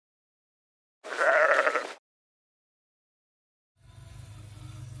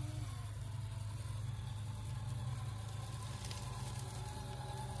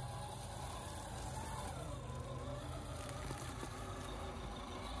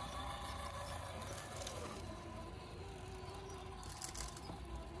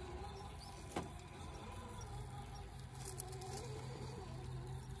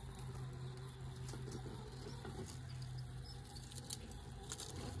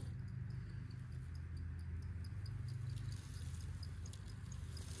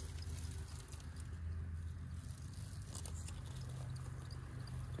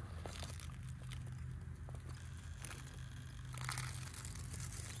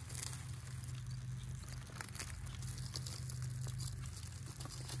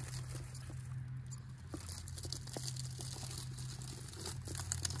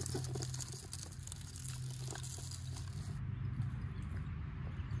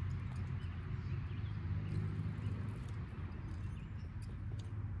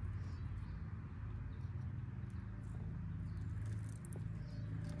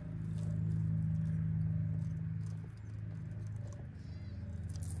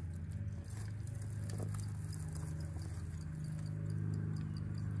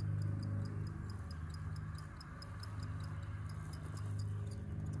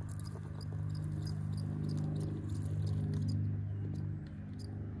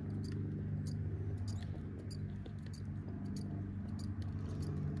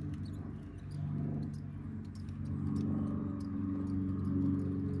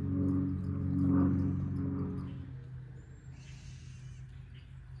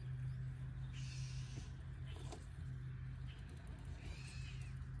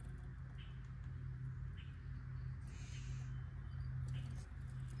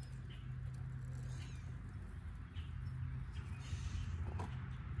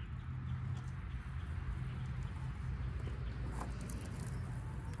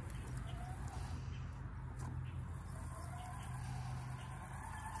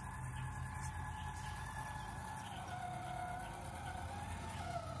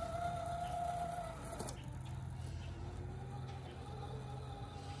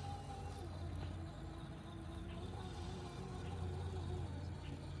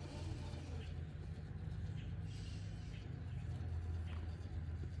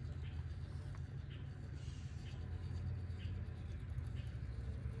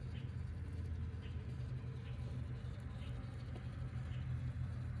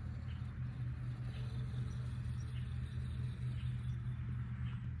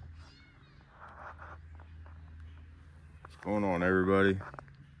Going on, everybody?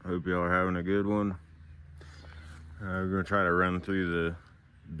 Hope y'all are having a good one. We're gonna try to run through the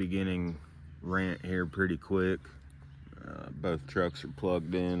beginning rant here pretty quick. Both trucks are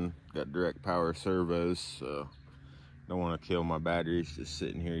plugged in, got direct power servos, so don't want to kill my batteries just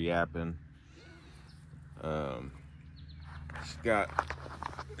sitting here yapping. Just got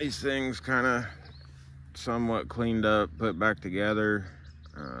these things kind of somewhat cleaned up, put back together.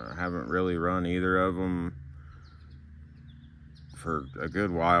 Haven't really run either of them for a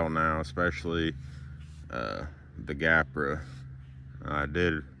good while now, especially the Capra. I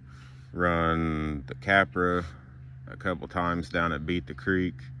did run the Capra a couple times down at Beat the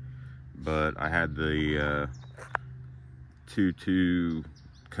Creek, but I had the 2-2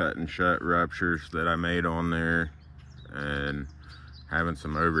 cut and shut ruptures that I made on there and having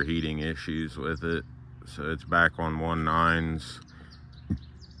some overheating issues with it, so it's back on 1.9s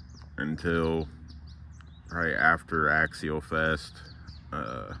until right after Axialfest.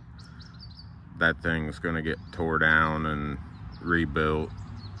 That thing's gonna get tore down and rebuilt.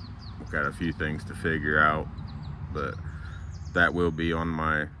 We've got a few things to figure out, but that will be on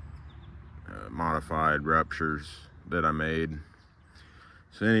my modified ruptures that I made.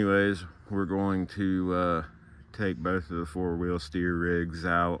 So anyways, we're going to take both of the 4-wheel steer rigs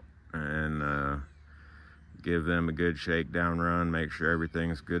out and give them a good shakedown run, make sure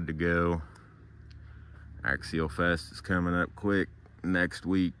everything's good to go. Axialfest is coming up quick next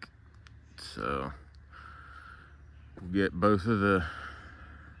week, so we'll get both of the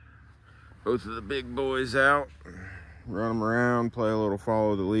big boys out, run them around, play a little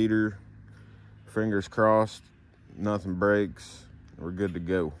follow the leader. Fingers crossed, nothing breaks, we're good to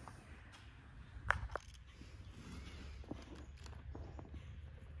go.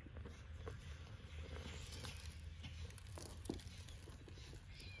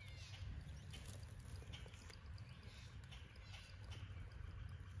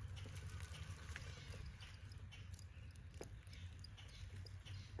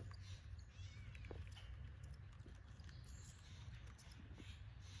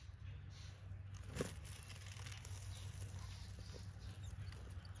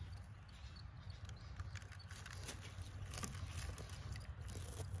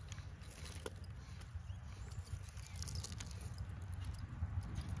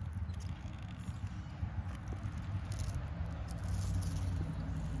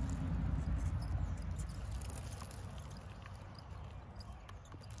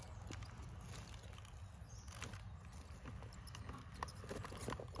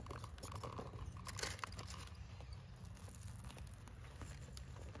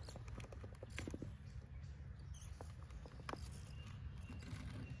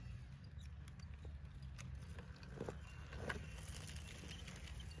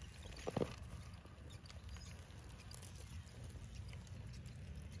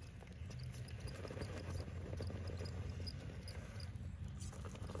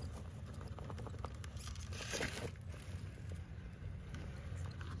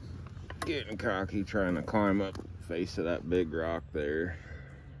 Getting cocky, trying to climb up the face of that big rock there.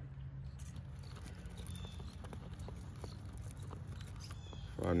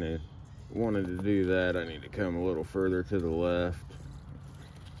 If I wanted to do that, I need to come a little further to the left.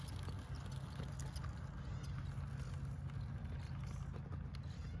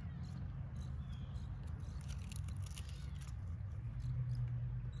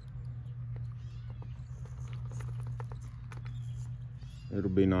 It'll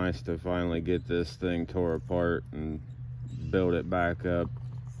be nice to finally get this thing tore apart and build it back up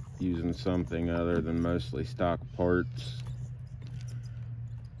using something other than mostly stock parts.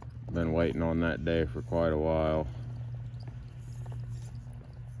 Been waiting on that day for quite a while.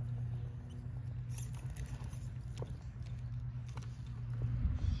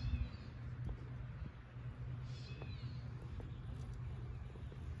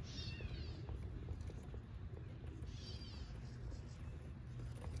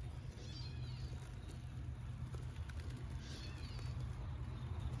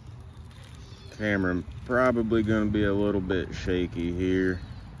 Camera probably going to be a little bit shaky here.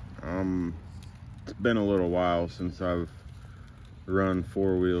 It's been a little while since I've run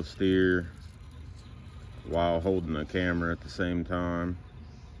 4-wheel steer while holding a camera at the same time.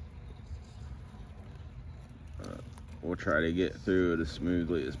 We'll try to get through it as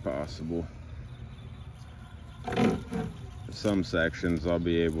smoothly as possible. Some sections I'll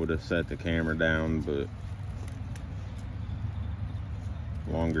be able to set the camera down, but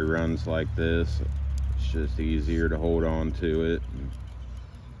longer runs like this, it's just easier to hold on to it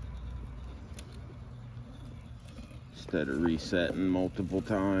instead of resetting multiple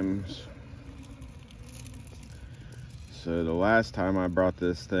times. So the last time I brought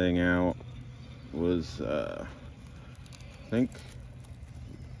this thing out was I think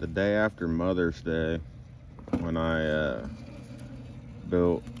the day after Mother's Day, when I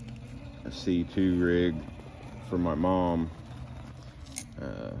built a C2 rig for my mom.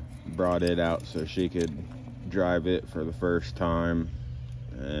 Brought it out so she could drive it for the first time,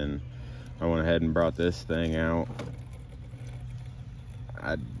 and I went ahead and brought this thing out.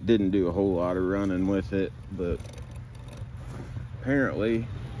 I didn't do a whole lot of running with it, but apparently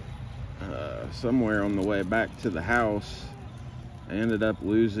somewhere on the way back to the house I ended up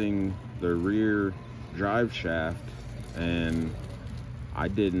losing the rear drive shaft, and I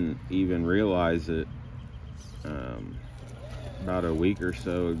didn't even realize it. About a week or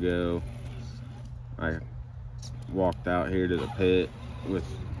so ago, I walked out here to the pit with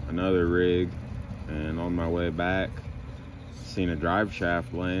another rig, and on my way back seen a drive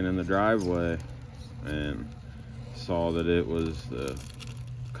shaft laying in the driveway and saw that it was the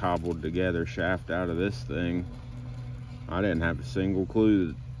cobbled together shaft out of this thing. I didn't have a single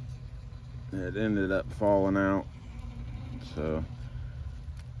clue that it ended up falling out. So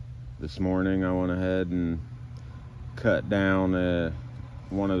this morning I went ahead and cut down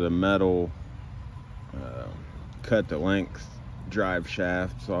one of the metal cut to length drive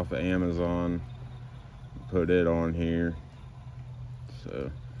shafts off of Amazon, put it on here. So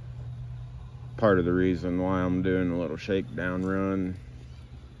part of the reason why I'm doing a little shakedown run,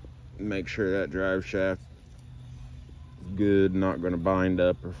 make sure that drive shaft is good, not going to bind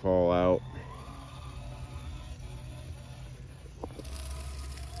up or fall out.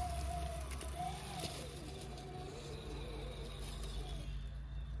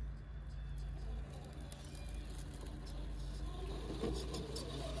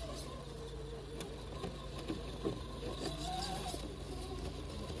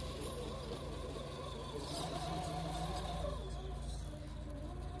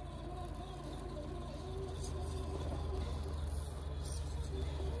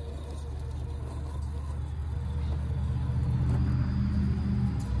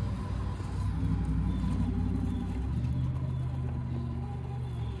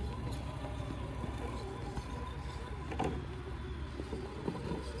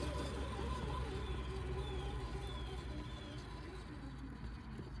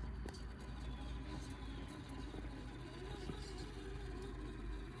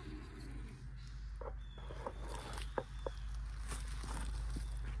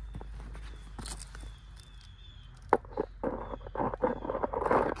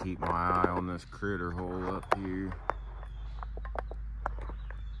 Keep my eye on this critter hole up here.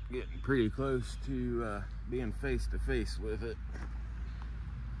 Getting pretty close to being face to face with it.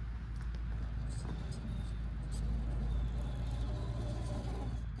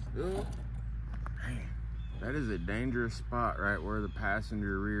 Oh, man, that is a dangerous spot right where the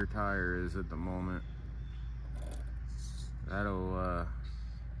passenger rear tire is at the moment. That'll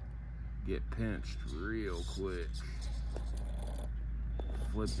get pinched real quick.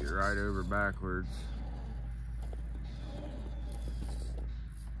 Flip you right over backwards.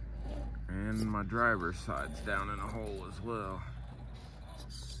 And my driver's side's down in a hole as well.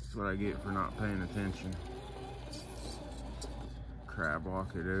 That's what I get for not paying attention. Crab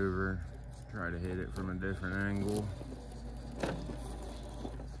walk it over, try to hit it from a different angle.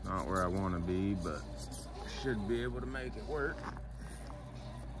 Not where I want to be, but should be able to make it work.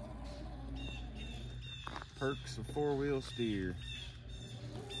 Perks of four-wheel steer.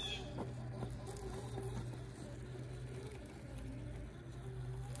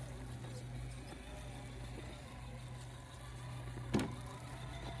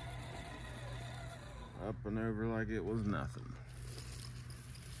 Up and over like it was nothing.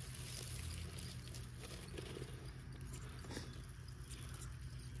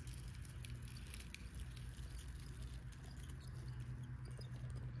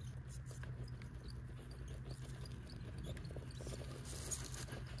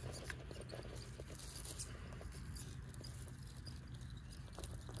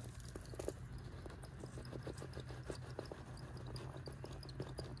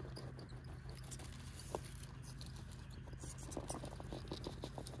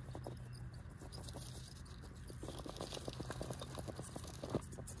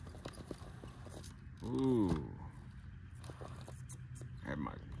 Ooh, had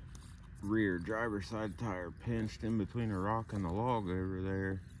my rear driver's side tire pinched in between a rock and a log over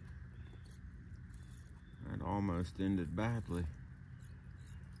there. That almost ended badly.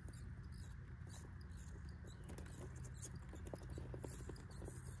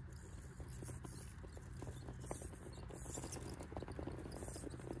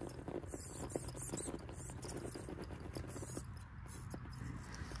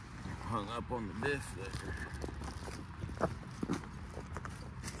 hung up on the diff there.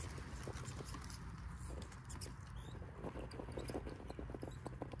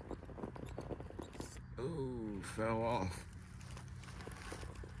 Oh, fell off.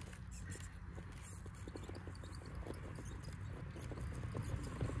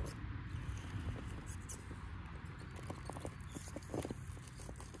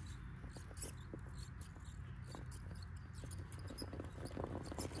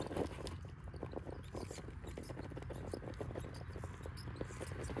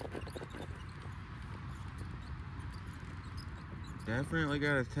 Definitely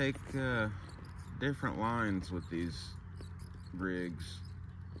got to take different lines with these rigs.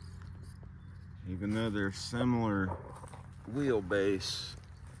 Even though they're similar wheelbase,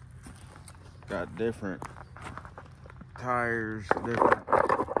 got different tires, different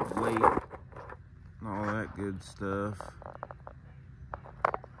weight, and all that good stuff.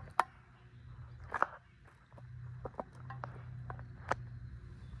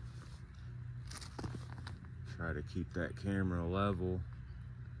 Try to keep that camera level.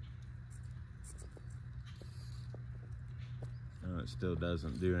 It still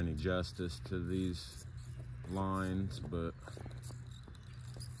doesn't do any justice to these lines, but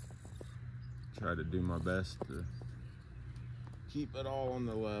try to do my best to keep it all on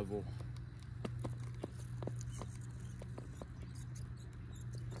the level.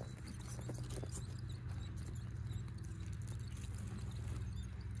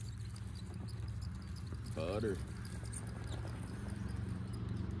 Butter.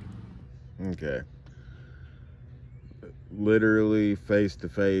 Okay. Literally face to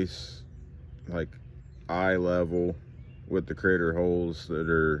face, like eye level with the critter holes that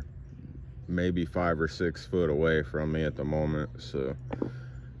are maybe 5 or 6 foot away from me at the moment. So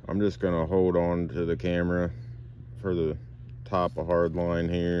I'm just gonna hold on to the camera for the top of hard line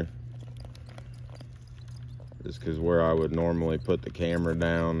here, just because where I would normally put the camera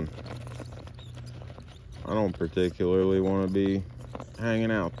down, I don't particularly want to be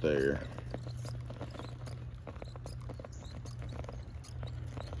hanging out there.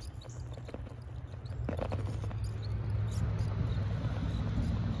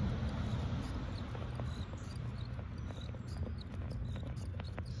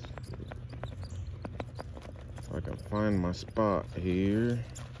 If I can find my spot here.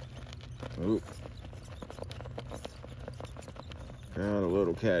 Oop. Got a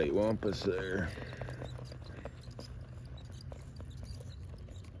little cattywampus there.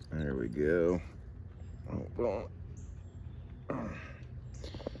 There we go. Hold on.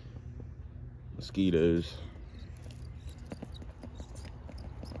 Mosquitoes.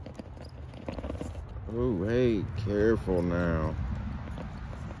 Oh, hey, careful now.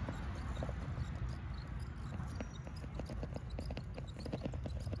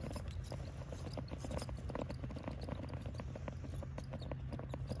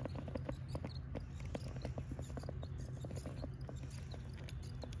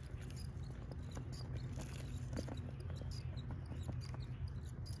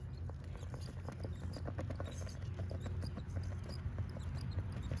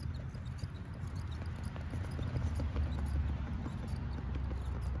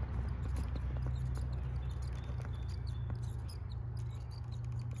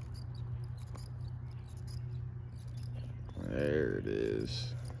 There it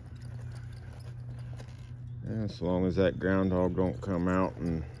is. And as long as that groundhog don't come out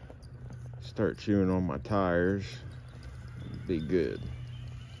and start chewing on my tires, it'll be good.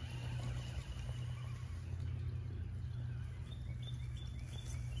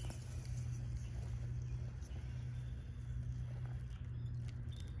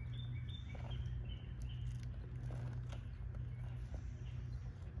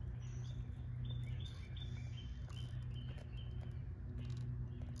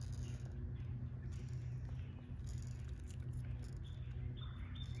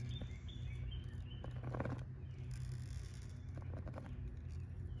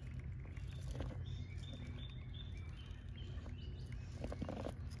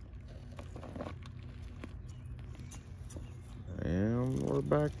 And we're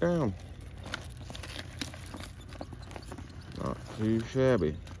back down. Not too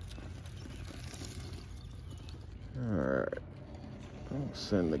shabby. Alright. I'll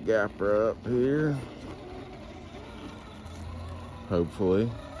send the gapper up here. Hopefully.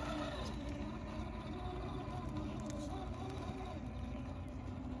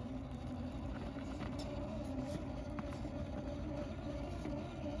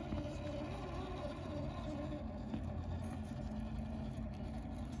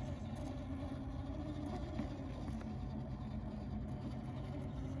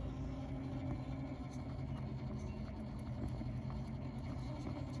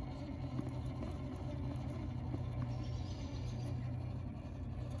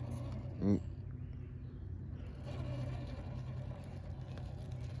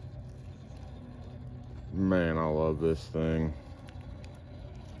 Man, I love this thing.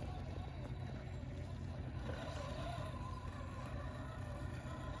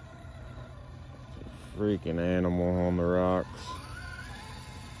 Freaking animal on the rocks.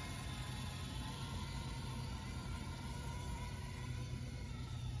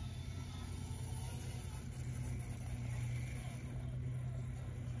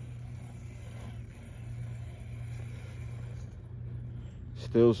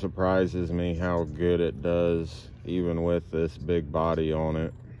 Still surprises me how good it does, even with this big body on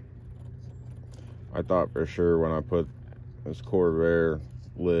it. I thought for sure when I put this Corvair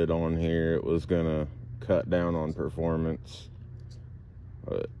lid on here it was gonna cut down on performance,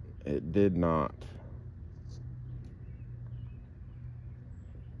 but it did not.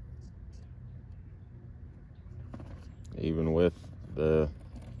 Even with the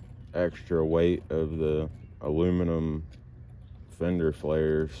extra weight of the aluminum fender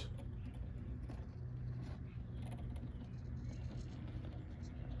flares.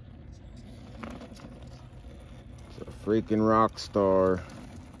 It's a freaking rock star.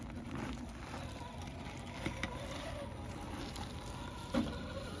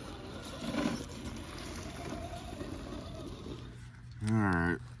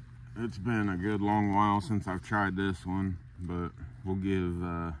 Alright, it's been a good long while since I've tried this one, but we'll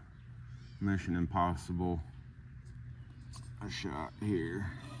give Mission Impossible a shot here.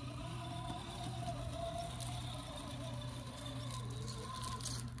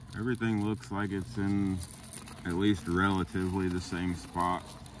 Everything looks like it's in at least relatively the same spot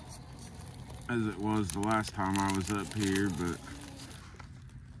as it was the last time I was up here, but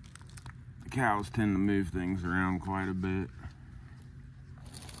the cows tend to move things around quite a bit.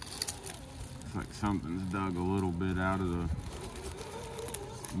 It's like something's dug a little bit out of the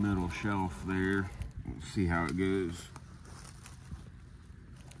middle shelf there. We'll see how it goes.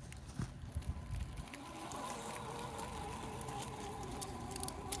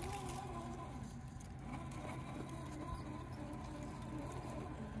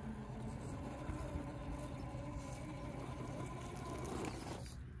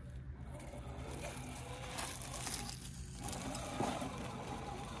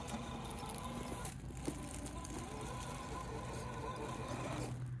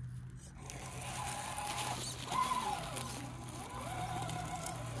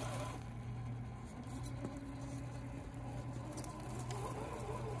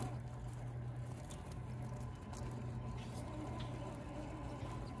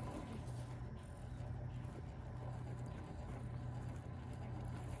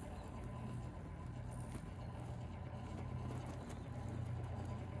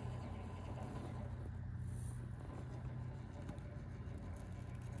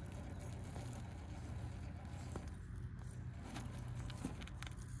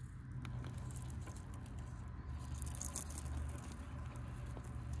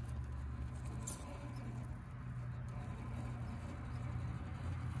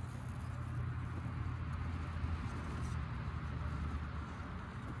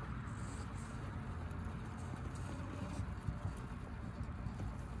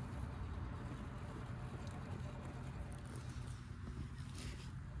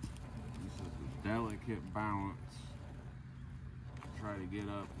 Delicate balance. Try to get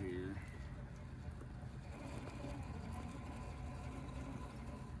up here.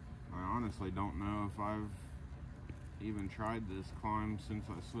 I honestly don't know if I've even tried this climb since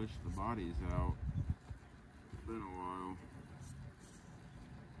I switched the bodies out. It's been a while.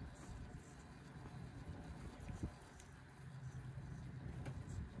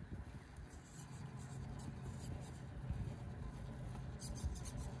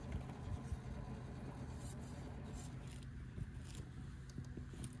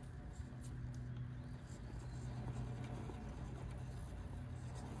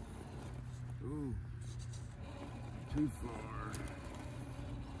 Ooh, too far.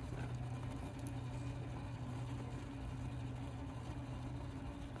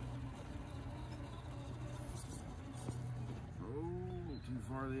 Oh, too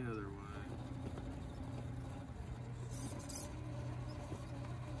far the other way.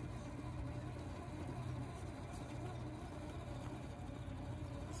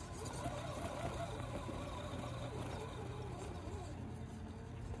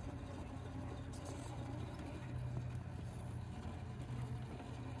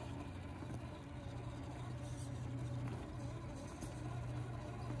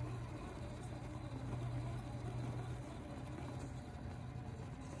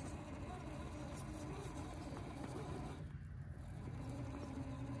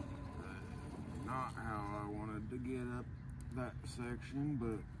 not how I wanted to get up that section,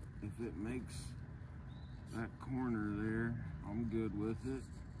 but if it makes that corner there, I'm good with it.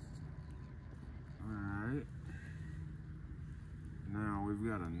 Alright. Now we've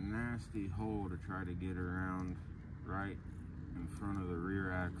got a nasty hole to try to get around right in front of the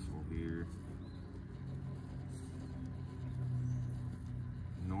rear axle here.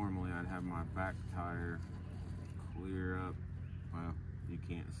 Normally I'd have my back tire clear up. Well, you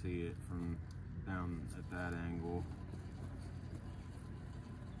can't see it from down at that angle.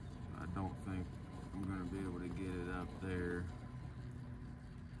 I don't think I'm going to be able to get it up there.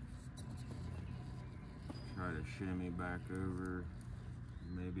 Try to shimmy back over,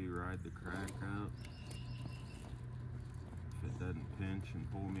 maybe ride the crack up if it doesn't pinch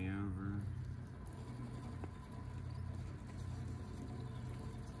and pull me over.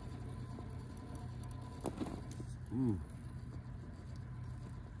 Ooh.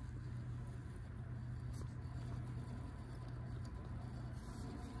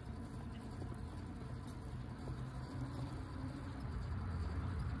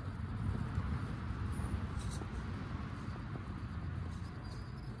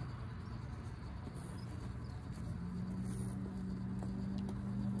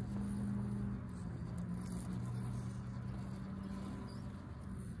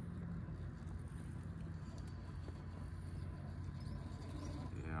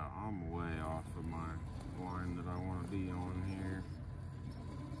 Yeah, I'm way off of my line that I want to be on here.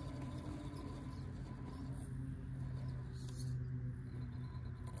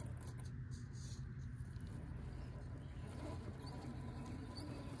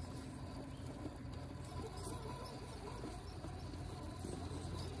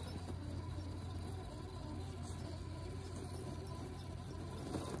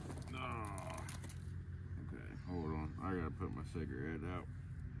 Oh, okay, hold on. I gotta put my cigarette out.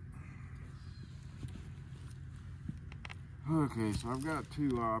 Okay, so I've got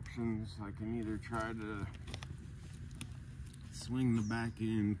two options. I can either try to swing the back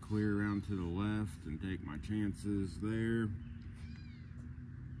end clear around to the left and take my chances there,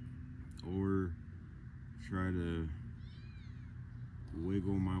 or try to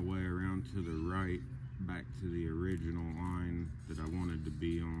wiggle my way around to the right back to the original line that I wanted to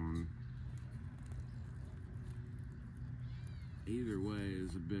be on. Either way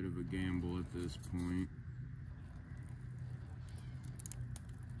is a bit of a gamble at this point.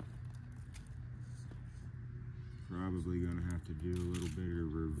 Probably gonna have to do a little bit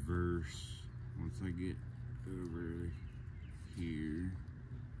of reverse once I get over here.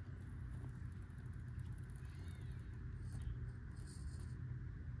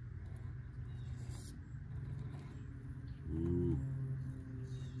 Ooh.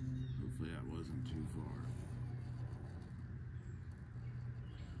 Hopefully that wasn't too far.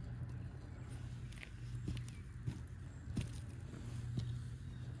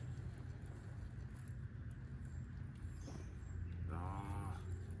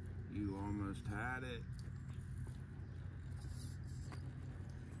 You almost had it.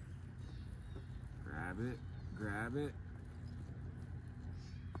 Grab it, grab it.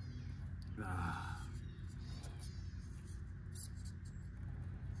 Ah.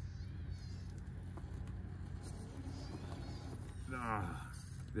 Ah.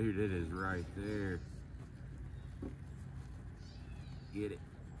 Dude, it is right there. Get it.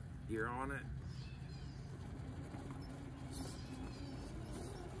 You're on it.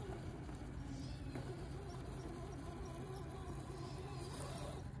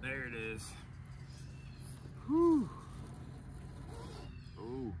 There it is. Whew.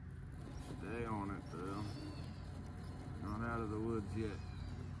 Oh, stay on it though. Not out of the woods yet.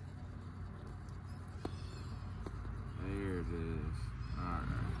 There it is. Alright.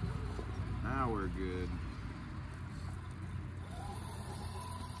 Now we're good.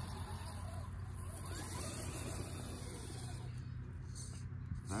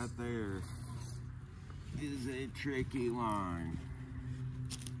 That there is a tricky line.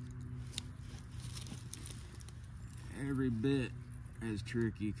 Every bit as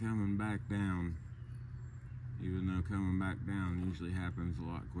tricky coming back down, even though coming back down usually happens a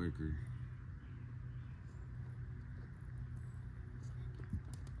lot quicker.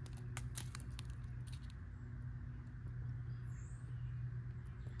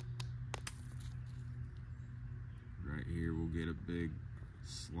 Right here we'll get a big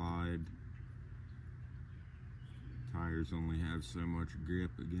slide. Tires only have so much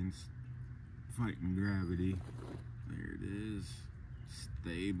grip against fighting gravity. There it is.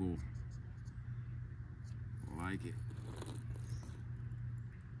 Stable. Like it.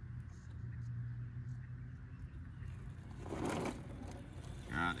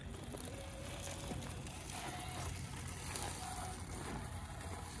 Got it.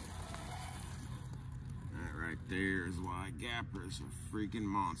 there is why Gapra's a freaking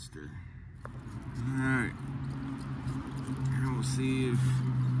monster. Alright. Now we'll see if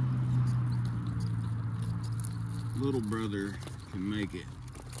little brother can make it.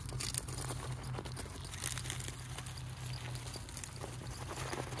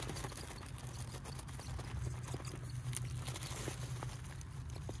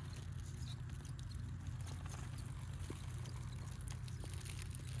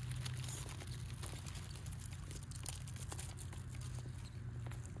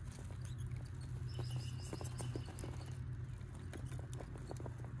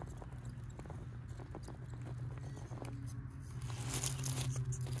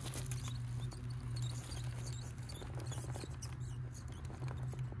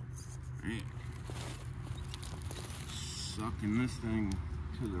 Man, sucking this thing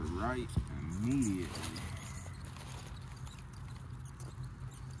to the right immediately.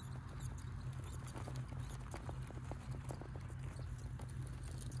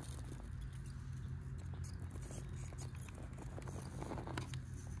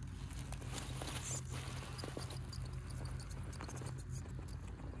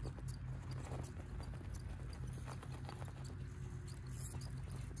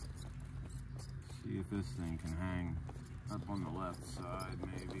 See if this thing can hang up on the left side,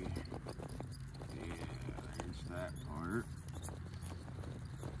 maybe. Yeah, there's that part.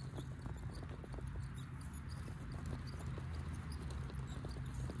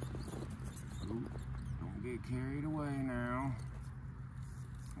 Ooh, don't get carried away now.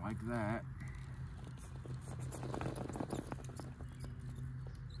 Like that.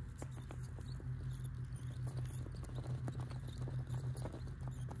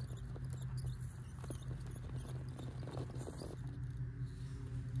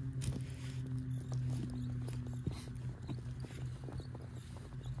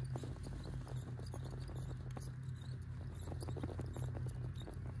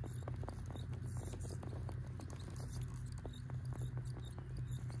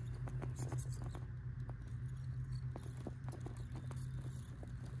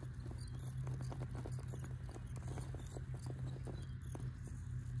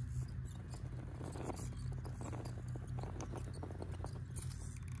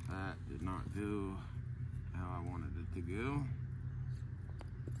 That did not go how I wanted it to go.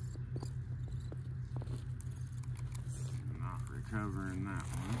 I'm not recovering that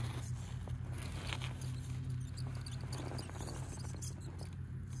one.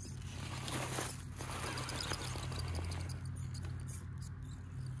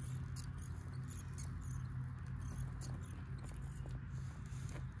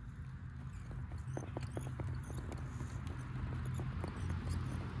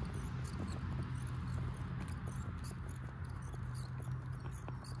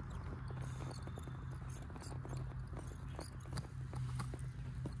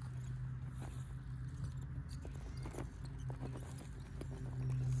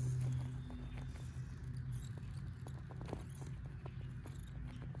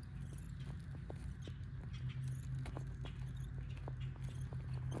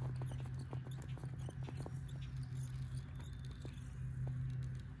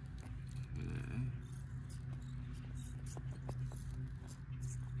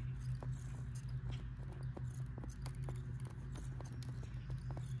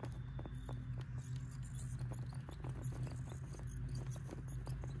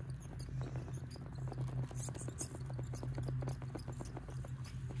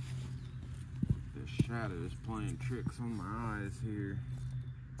 Shadow is playing tricks on my eyes here.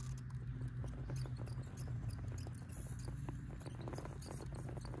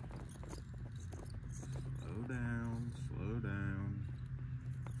 Slow down, slow down.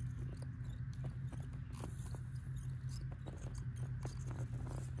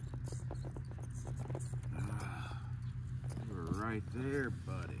 You were right there,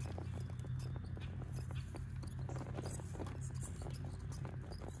 buddy.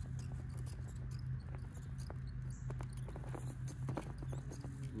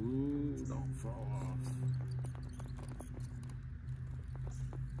 Ooh, don't fall off.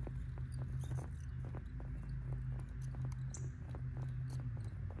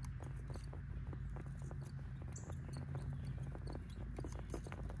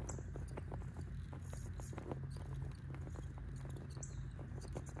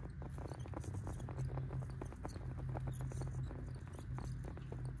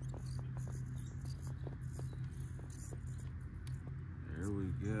 There we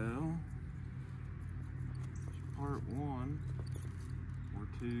go. It's part one or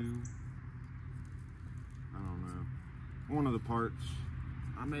two. I don't know. One of the parts.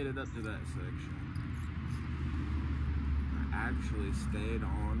 I made it up to that section. actually stayed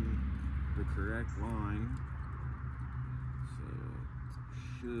on the correct line. So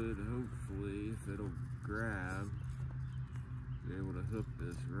should hopefully, if it'll grab, be able to hook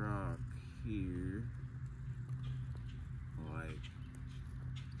this rock here.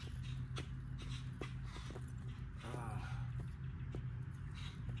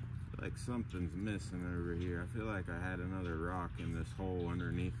 Like something's missing over here. I feel like I had another rock in this hole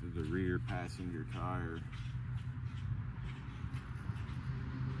underneath of the rear passenger tire.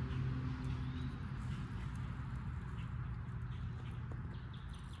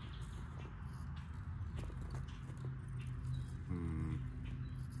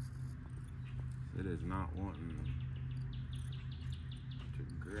 It is not wanting to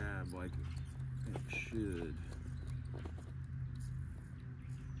grab like it should.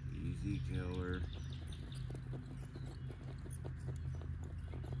 Easy killer.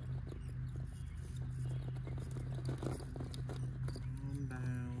 Calm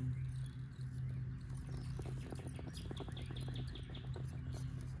down.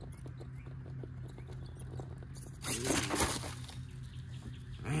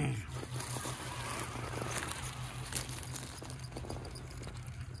 Man.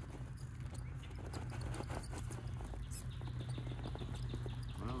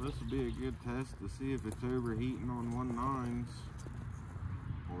 This will be a good test to see if it's overheating on 1.9s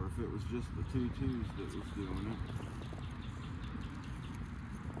or if it was just the 2.2s that was doing it.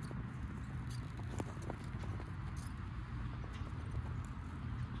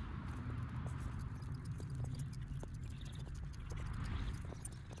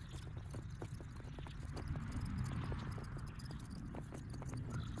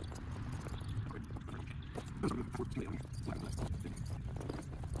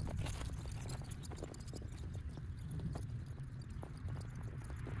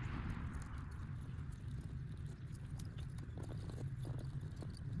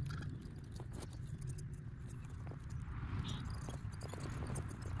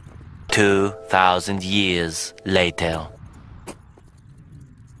 Two 2,000 years later.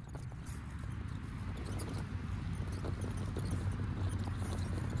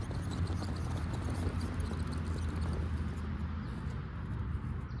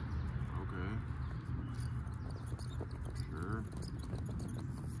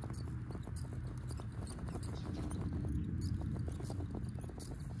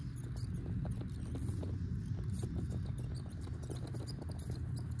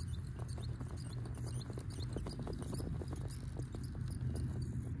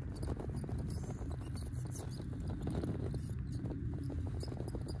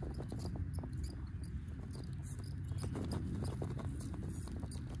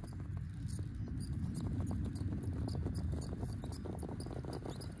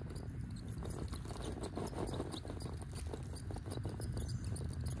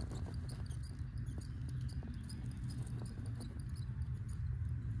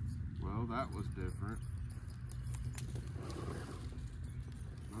 Well, that was different.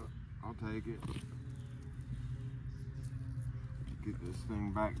 But I'll take it. Get this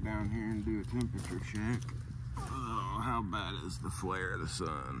thing back down here and do a temperature check. Oh, how bad is the flare of the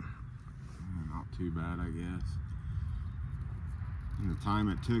sun? Not too bad, I guess. And the time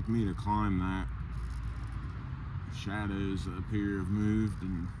it took me to climb that, shadows up here have moved,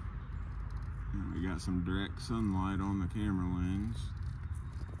 and we got some direct sunlight on the camera lens.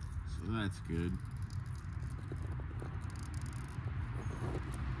 So that's good.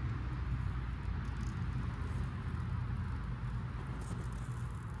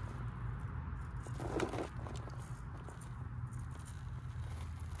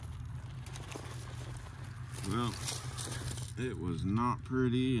 Well, it was not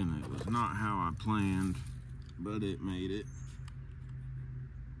pretty and it was not how I planned, but it made it.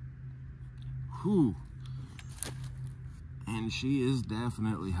 Whew. And she is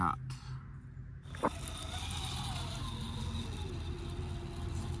definitely hot.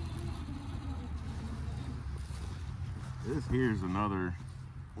 This here's another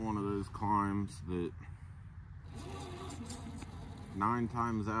one of those climbs that 9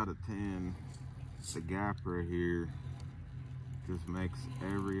 times out of 10, the gap right here just makes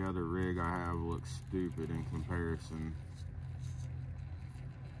every other rig I have look stupid in comparison.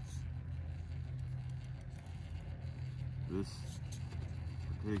 This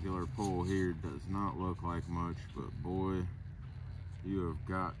particular pole here does not look like much, but boy, you have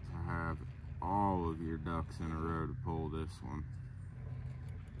got to have all of your ducks in a row to pull this one.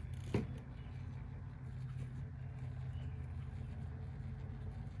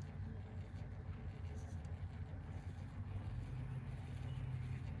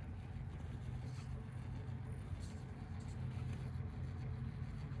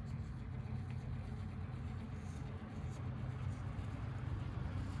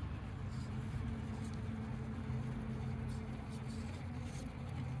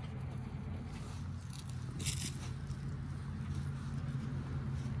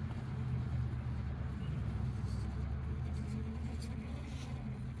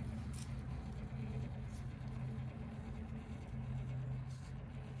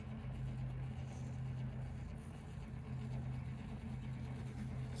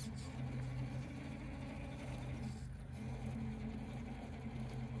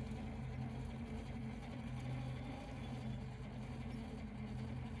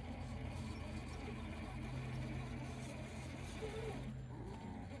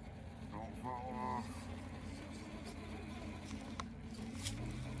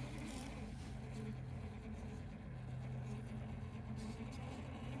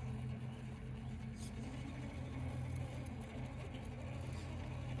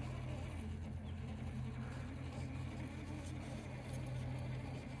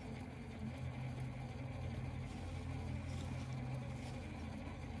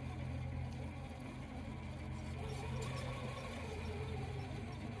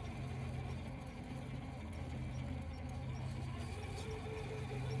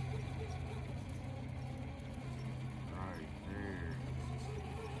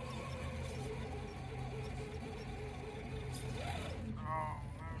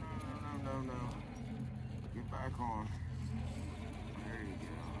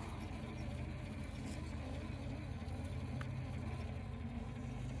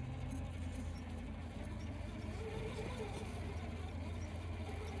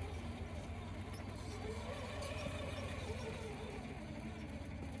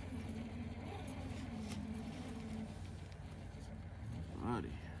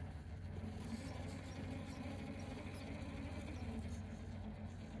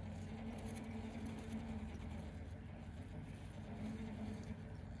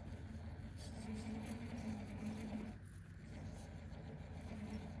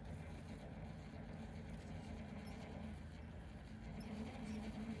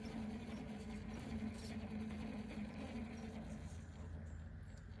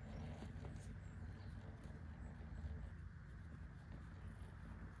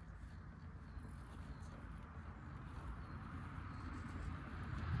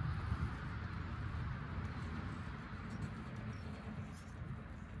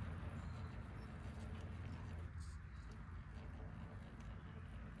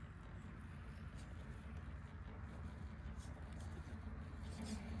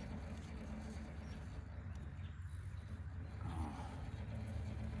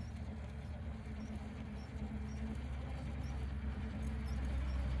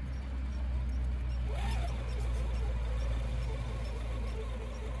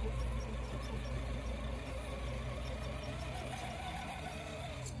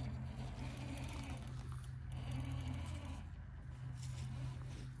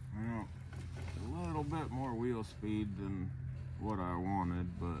 bit more wheel speed than what I wanted,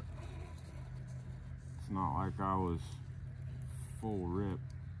 but it's not like I was full rip.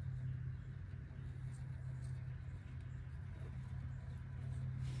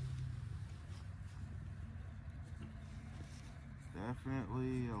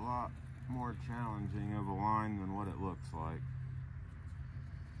 Definitely a lot more challenging of a line than what it looks like.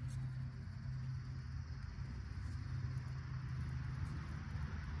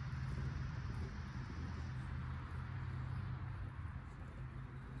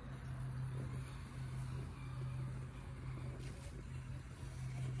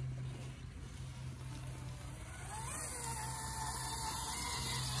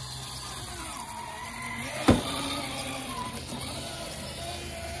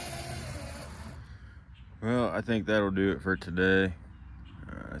 Well, I think that'll do it for today.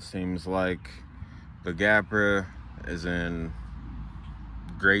 Seems like the Gapra is in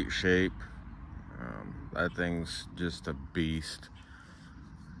great shape. That thing's just a beast.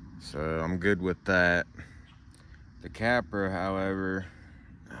 So I'm good with that. The Capra, however,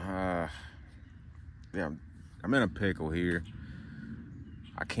 yeah, I'm in a pickle here.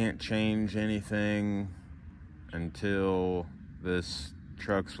 I can't change anything until this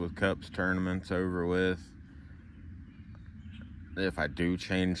Trucks with Cups tournament's over with. If I do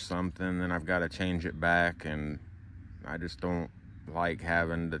change something, then I've got to change it back, and I just don't like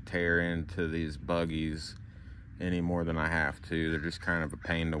having to tear into these buggies any more than I have to. They're just kind of a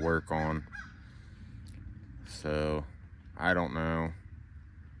pain to work on. So I don't know.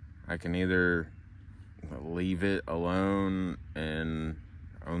 I can either leave it alone and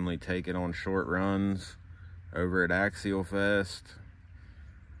only take it on short runs over at Axialfest,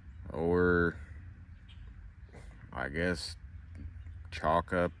 or I guess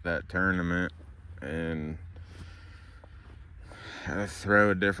chalk up that tournament and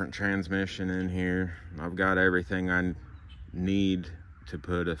throw a different transmission in here. I've got everything I need to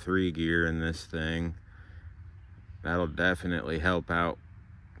put a 3-gear in this thing. That'll definitely help out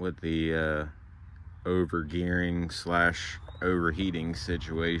with the overgearing / overheating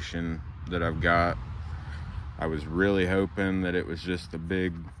situation that I've got. I was really hoping that it was just a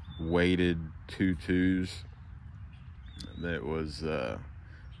big weighted 2.2s that was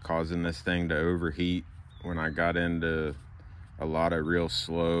causing this thing to overheat when I got into a lot of real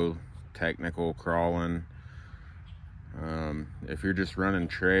slow technical crawling. If you're just running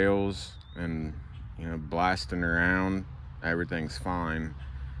trails and, you know, blasting around, everything's fine.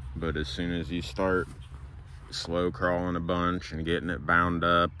 But as soon as you start slow crawling a bunch and getting it bound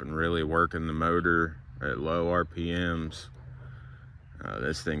up and really working the motor at low RPMs,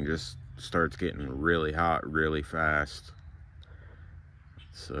 this thing just starts getting really hot really fast.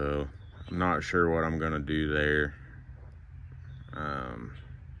 So I'm not sure what I'm gonna do there.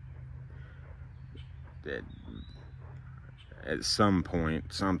 At some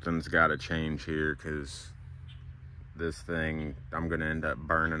point something's got to change here, because this thing, I'm gonna end up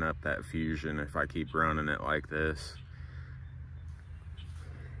burning up that Fusion if I keep running it like this.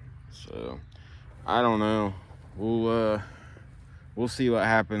 So I don't know. We'll see what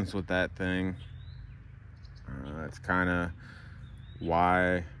happens with that thing. That's kind of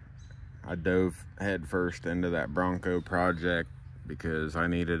why I dove headfirst into that Bronco project, because I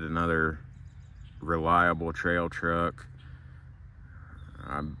needed another reliable trail truck.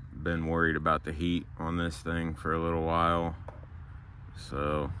 I've been worried about the heat on this thing for a little while.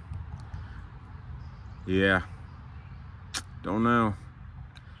 So yeah, don't know.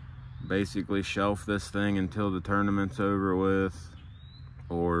 Basically shelf this thing until the tournament's over with,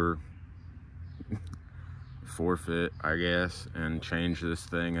 or forfeit, I guess, and change this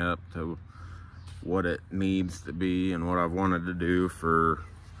thing up to what it needs to be and what I've wanted to do for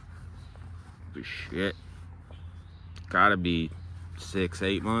the shit. Gotta be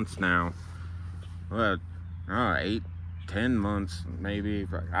 6-8 months now. Well, 8-10 months maybe.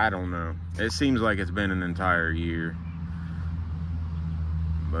 I don't know. It seems like it's been an entire year,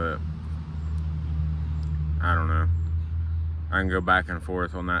 but I don't know. I can go back and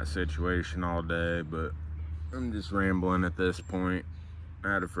forth on that situation all day, but I'm just rambling at this point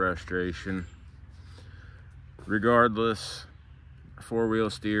out of frustration. Regardless, 4-wheel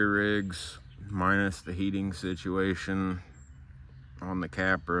steer rigs minus the heating situation on the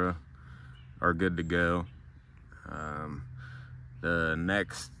Capra are good to go. The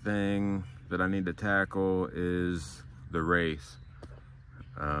next thing that I need to tackle is the Wraith.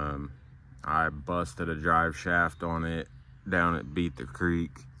 I busted a drive shaft on it down at Beat the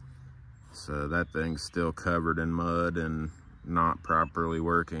Creek, so that thing's still covered in mud and not properly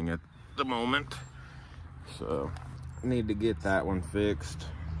working at the moment. So I need to get that one fixed.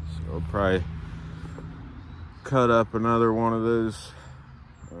 So I'll probably cut up another one of those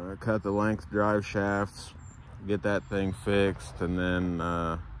cut the length drive shafts, get that thing fixed, and then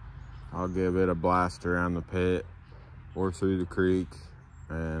I'll give it a blast around the pit or through the creek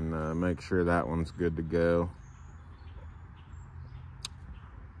and make sure that one's good to go.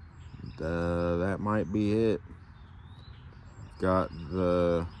 That might be it. Got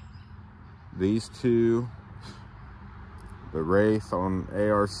these two, the Wraith on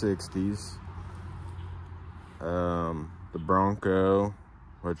AR60s, the Bronco,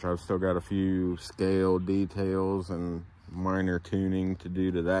 which I've still got a few scale details and minor tuning to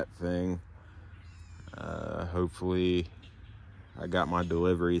do to that thing. Hopefully I got my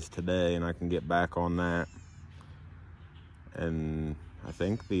deliveries today and I can get back on that. And I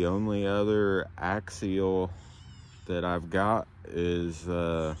think the only other axial that I've got is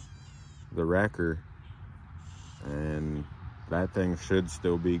the wrecker, and that thing should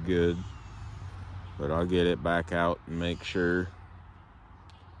still be good, but I'll get it back out and make sure.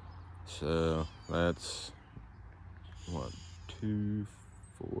 So that's what, 2,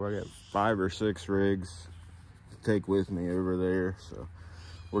 4, I got 5 or 6 rigs to take with me over there. So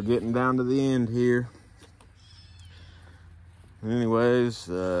we're getting down to the end here. Anyways,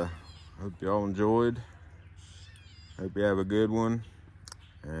 hope y'all enjoyed. Hope you have a good one,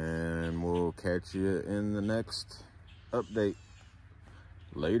 and we'll catch you in the next update.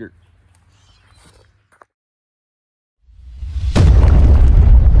 Later.